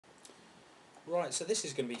Right, so this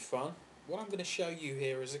is going to be fun. What I'm going to show you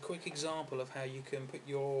here is a quick example of how you can put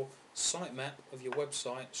your sitemap of your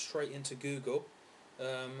website straight into Google.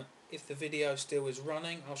 If the video still is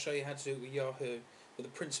running, I'll show you how to do it with Yahoo, but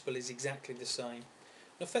the principle is exactly the same.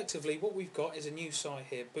 Effectively, what we've got is a new site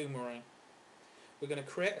here, Boomerang. We're going to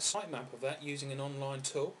create a sitemap of that using an online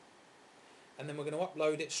tool, and then we're going to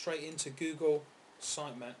upload it straight into Google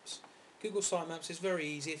Sitemaps. Google Sitemaps is very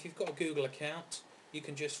easy. If you've got a Google account, you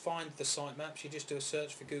can just find the sitemaps. You just do a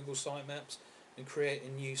search for Google Sitemaps and create a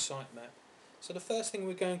new sitemap. So the first thing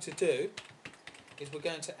we're going to do is we're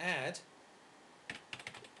going to add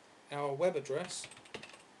our web address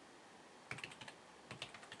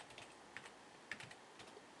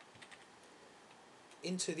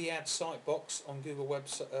into the add site box on Google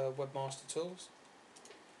Webmaster Tools.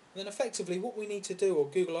 And then effectively what we need to do, or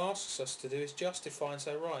Google asks us to do, is justify and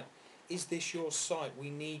say, right, is this your site? We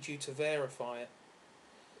need you to verify it.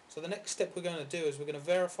 So the next step we're going to do is we're going to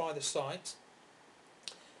verify the site,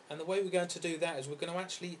 and the way we're going to do that is we're going to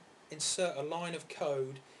actually insert a line of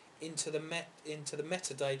code into the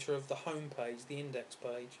metadata of the home page, the index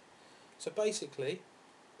page. So basically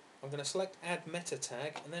I'm going to select add meta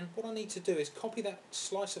tag, and then what I need to do is copy that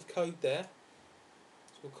slice of code there.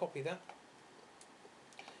 So we'll copy that,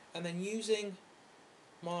 and then using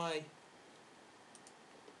my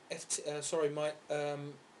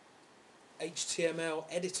HTML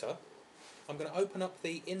editor, I'm going to open up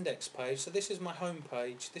the index page. So this is my home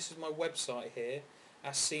page, this is my website here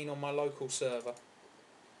as seen on my local server.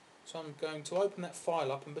 So I'm going to open that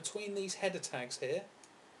file up, and between these header tags here,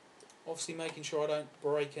 obviously making sure I don't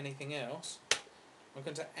break anything else, I'm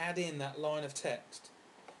going to add in that line of text.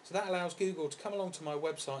 So that allows Google to come along to my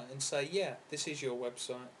website and say, yeah, this is your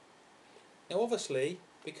website. Now obviously,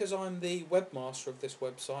 because I'm the webmaster of this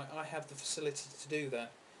website, I have the facility to do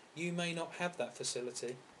that. You may not have that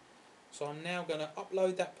facility. So I'm now going to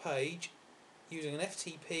upload that page using an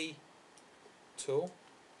FTP tool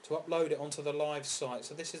to upload it onto the live site.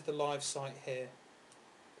 So this is the live site here,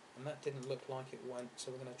 and that didn't look like it went,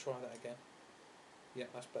 so we're going to try that again. Yeah,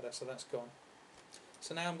 that's better, so that's gone.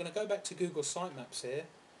 So now I'm going to go back to Google Sitemaps here,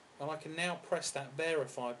 and I can now press that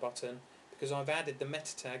verify button because I've added the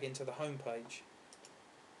meta tag into the home page.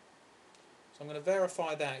 So I'm going to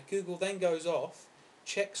verify that. Google then goes off,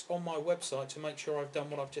 checks on my website to make sure I've done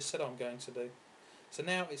what I've just said I'm going to do. So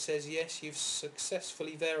now it says yes, you've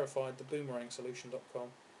successfully verified the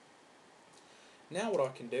boomerangsolution.com. Now what I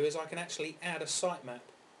can do is I can actually add a sitemap.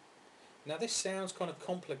 Now this sounds kind of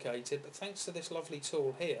complicated, but thanks to this lovely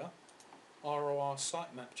tool here, ROR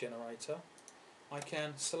Sitemap Generator, I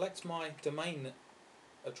can select my domain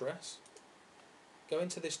address, go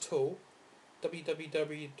into this tool,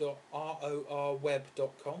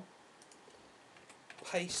 www.rorweb.com,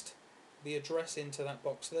 paste the address into that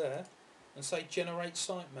box there, and say generate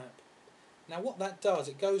sitemap. Now what that does,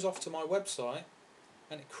 it goes off to my website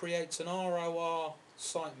and it creates an ROR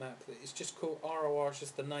sitemap. It's just called ROR, is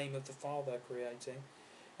just the name of the file they're creating,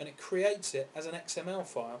 and it creates it as an XML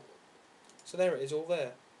file. So there it is, all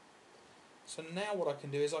there. So now what I can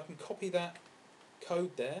do is I can copy that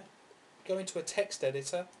code there, go into a text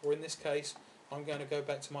editor, or in this case I'm going to go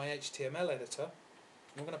back to my HTML editor,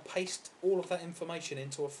 and I'm going to paste all of that information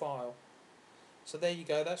into a file. So there you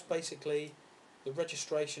go, that's basically the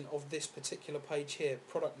registration of this particular page here,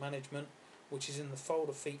 product management, which is in the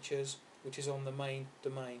folder features, which is on the main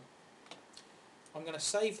domain. I'm going to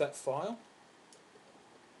save that file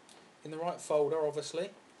in the right folder,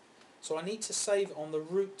 obviously. So I need to save on the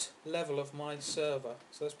root level of my server,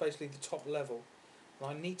 so that's basically the top level, and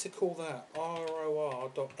I need to call that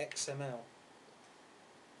ror.xml.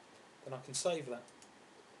 Then I can save that.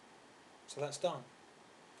 So that's done.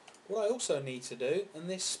 What I also need to do, and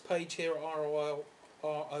this page here at ROR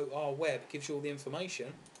Web gives you all the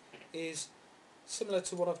information, is similar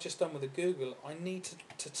to what I've just done with the Google. I need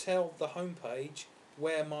to tell the home page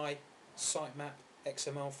where my sitemap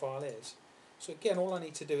XML file is. So again, all I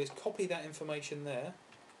need to do is copy that information there,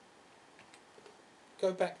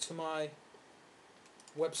 go back to my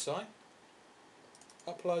website,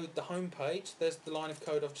 upload the home page, there's the line of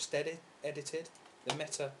code I've just edited, the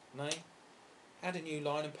meta name, add a new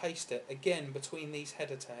line and paste it, again between these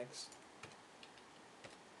header tags.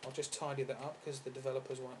 I'll just tidy that up because the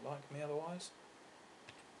developers won't like me otherwise.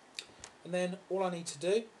 And then all I need to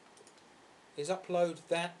do is upload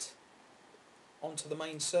that onto the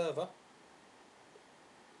main server.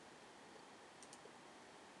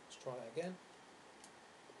 Let's try that again.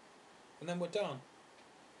 And then we're done.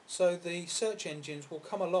 So the search engines will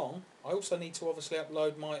come along. I also need to obviously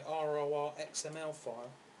upload my ROR XML file.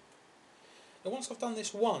 And once I've done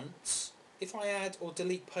this once, if I add or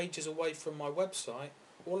delete pages away from my website,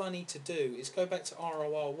 all I need to do is go back to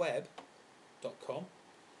rorweb.com,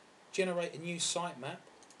 generate a new sitemap,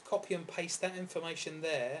 copy and paste that information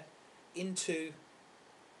there into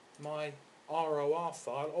my ROR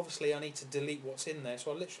file. Obviously I need to delete what's in there,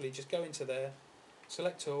 so I literally just go into there,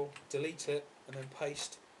 select all, delete it, and then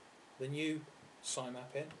paste the new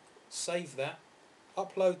sitemap in, save that,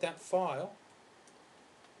 upload that file,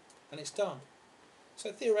 and it's done.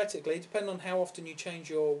 So theoretically, depending on how often you change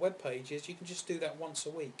your web pages, you can just do that once a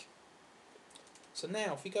week. So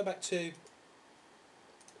now if we go back to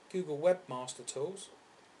Google Webmaster Tools,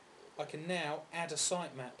 I can now add a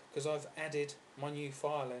sitemap because I've added my new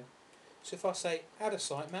file in. So if I say add a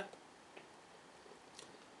sitemap,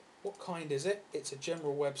 what kind is it? It's a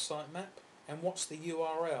general web sitemap. And what's the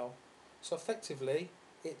URL? So effectively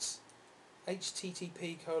it's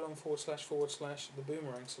http:// the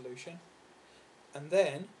boomerang solution, and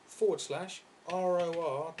then /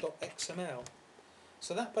 ror.xml.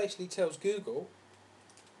 So that basically tells Google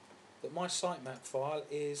that my sitemap file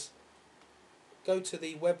is, go to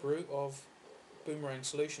the web root of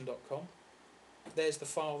boomerangsolution.com. There's the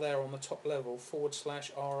file there on the top level, /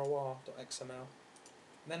 ror.xml.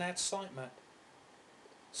 Then add sitemap.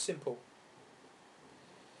 Simple.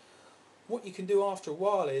 What you can do after a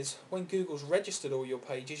while is, when Google's registered all your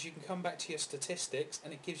pages, you can come back to your statistics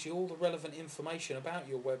and it gives you all the relevant information about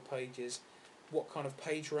your web pages, what kind of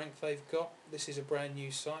page rank they've got. This is a brand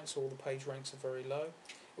new site, so all the page ranks are very low.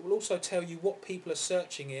 It will also tell you what people are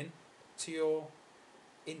searching into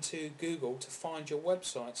Google to find your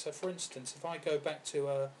website. So for instance, if I go back to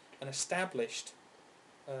an established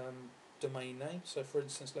domain name, so for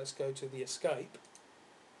instance let's go to the Escape,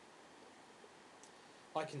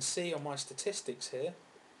 I can see on my statistics here,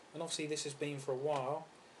 and obviously this has been for a while,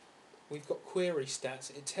 we've got query stats.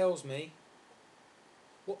 It tells me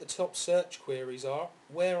what the top search queries are,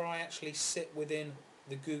 where I actually sit within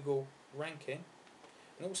the Google ranking,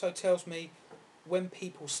 and it also tells me when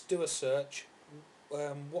people do a search,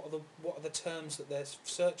 what are the terms that they're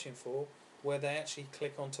searching for, where they actually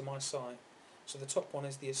click onto my site. So the top one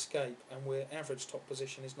is the Escape, and we're average top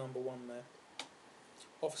position is number 1 there.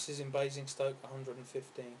 Offices in Basingstoke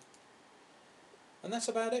 115. And that's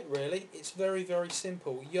about it really. It's very, very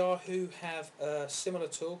simple. Yahoo have a similar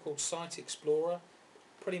tool called Site Explorer.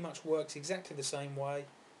 Pretty much works exactly the same way.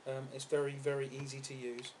 It's very, very easy to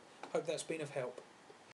use. Hope that's been of help.